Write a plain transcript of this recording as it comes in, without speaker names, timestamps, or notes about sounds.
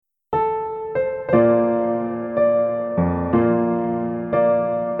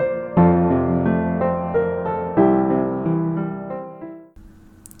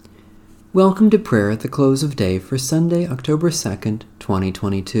Welcome to prayer at the close of day for Sunday, October 2nd,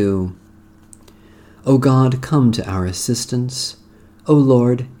 2022. O God, come to our assistance. O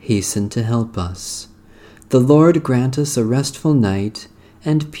Lord, hasten to help us. The Lord grant us a restful night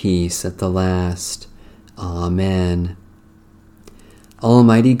and peace at the last. Amen.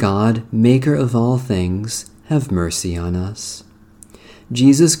 Almighty God, maker of all things, have mercy on us.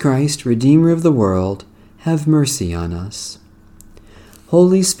 Jesus Christ, Redeemer of the world, have mercy on us.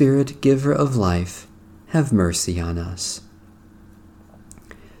 Holy Spirit, giver of life, have mercy on us.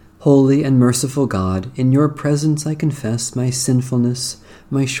 Holy and merciful God, in your presence I confess my sinfulness,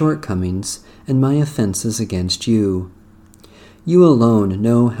 my shortcomings, and my offenses against you. You alone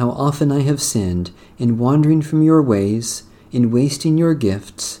know how often I have sinned in wandering from your ways, in wasting your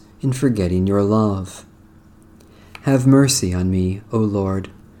gifts, in forgetting your love. Have mercy on me, O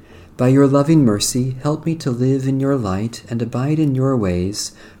Lord. By your loving mercy, help me to live in your light and abide in your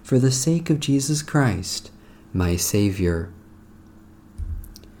ways, for the sake of Jesus Christ, my Savior.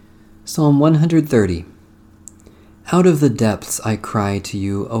 Psalm 130. Out of the depths I cry to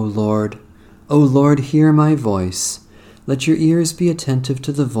you, O Lord. O Lord, hear my voice. Let your ears be attentive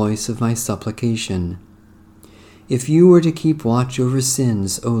to the voice of my supplication. If you were to keep watch over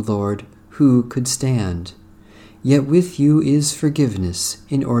sins, O Lord, who could stand? Yet with you is forgiveness,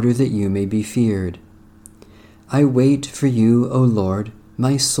 in order that you may be feared. I wait for you, O Lord,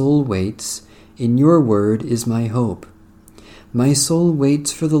 my soul waits, in your word is my hope. My soul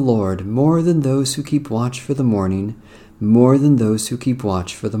waits for the Lord more than those who keep watch for the morning, more than those who keep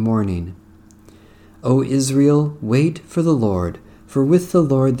watch for the morning. O Israel, wait for the Lord, for with the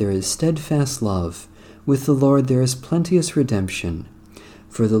Lord there is steadfast love, with the Lord there is plenteous redemption.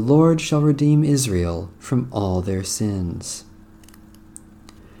 For the Lord shall redeem Israel from all their sins.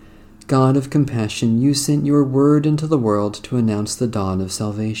 God of compassion, you sent your word into the world to announce the dawn of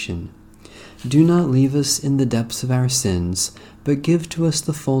salvation. Do not leave us in the depths of our sins, but give to us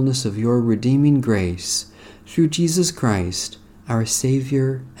the fullness of your redeeming grace, through Jesus Christ, our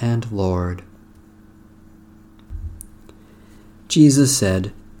Savior and Lord. Jesus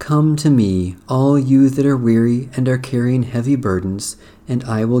said, "Come to me, all you that are weary and are carrying heavy burdens, and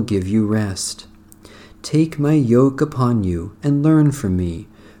I will give you rest. Take my yoke upon you and learn from me,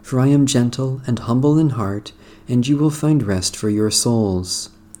 for I am gentle and humble in heart, and you will find rest for your souls.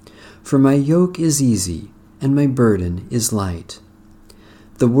 For my yoke is easy, and my burden is light."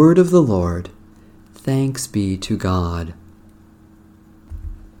 The word of the Lord. Thanks be to God.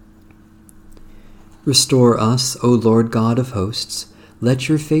 Restore us, O Lord God of hosts. Let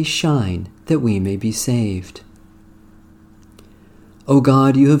your face shine, that we may be saved. O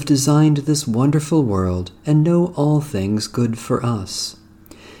God, you have designed this wonderful world and know all things good for us.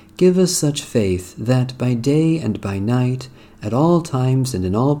 Give us such faith that by day and by night, at all times and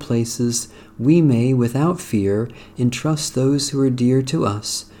in all places, we may, without fear, entrust those who are dear to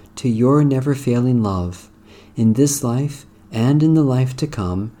us to your never-failing love, in this life and in the life to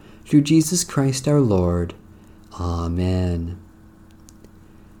come, through Jesus Christ our Lord. Amen.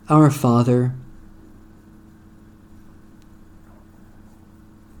 Our Father,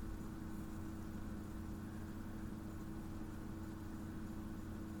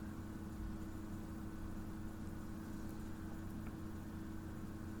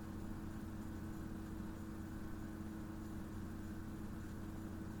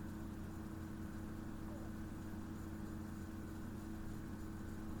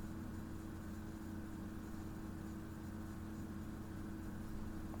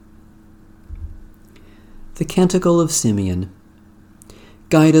 the Canticle of Simeon.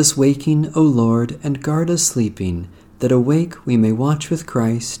 Guide us waking, O Lord, and guard us sleeping, that awake we may watch with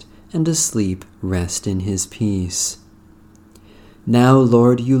Christ, and asleep rest in his peace. Now,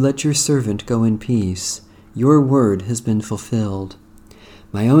 Lord, you let your servant go in peace. Your word has been fulfilled.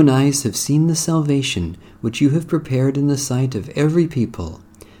 My own eyes have seen the salvation which you have prepared in the sight of every people,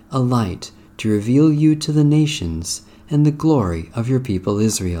 a light to reveal you to the nations, and the glory of your people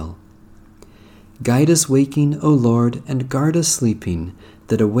Israel. Guide us waking, O Lord, and guard us sleeping,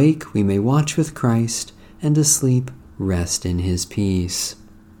 that awake we may watch with Christ, and asleep rest in his peace.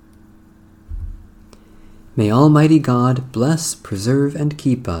 May Almighty God bless, preserve, and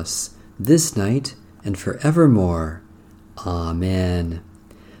keep us this night and forevermore. Amen.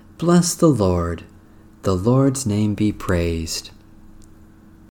 Bless the Lord. The Lord's name be praised.